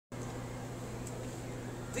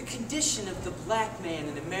The condition of the black man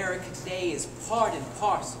in America today is part and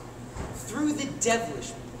parcel through the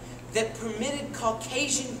devilishment that permitted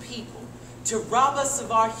Caucasian people to rob us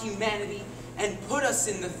of our humanity and put us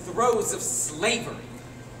in the throes of slavery.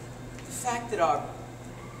 The fact that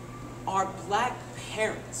our black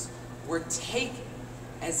parents were taken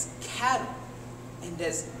as cattle and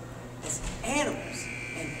as animals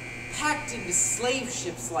and packed into slave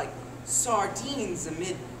ships like sardines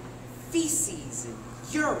amid feces and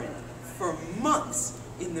urine for months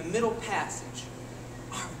in the Middle Passage.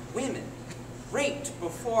 Our women raped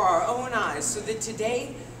before our own eyes so that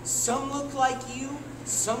today some look like you,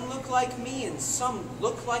 some look like me, and some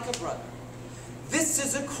look like a brother. This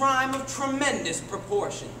is a crime of tremendous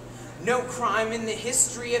proportion. No crime in the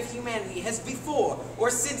history of humanity has before or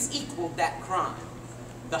since equaled that crime.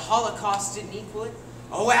 The Holocaust didn't equal it?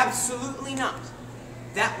 Oh, absolutely not.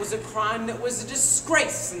 That was a crime that was a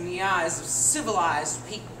disgrace in the eyes of civilized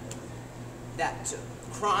people. That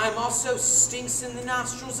crime also stinks in the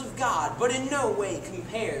nostrils of God, but in no way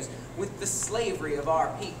compares with the slavery of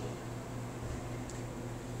our people.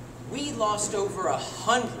 We lost over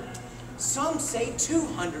 100, some say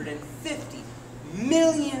 250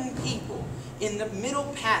 million people in the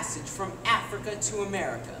Middle Passage from Africa to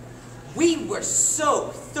America. We were so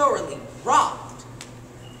thoroughly robbed.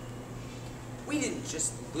 We didn't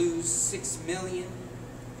just lose 6 million.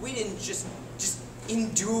 We didn't just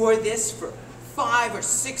endure this for 5 or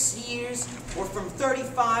 6 years, or from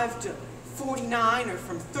 35 to 49, or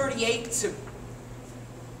from 38 to...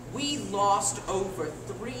 We lost over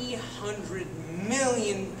 300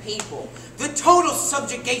 million people. The total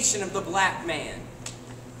subjugation of the black man.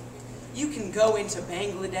 You can go into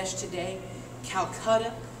Bangladesh today,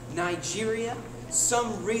 Calcutta, Nigeria,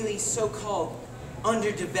 some really so-called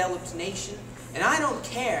underdeveloped nation, and I don't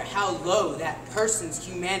care how low that person's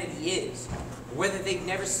humanity is, whether they've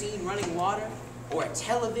never seen running water, or a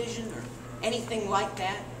television, or anything like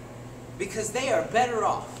that, because they are better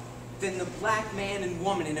off than the black man and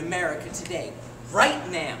woman in America today, right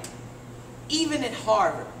now. Even at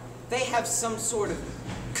Harvard, they have some sort of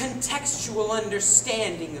contextual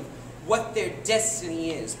understanding of what their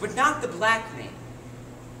destiny is, but not the black man.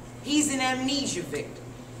 He's an amnesia victim.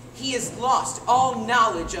 He has lost all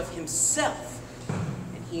knowledge of himself,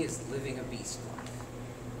 and he is living a beast life.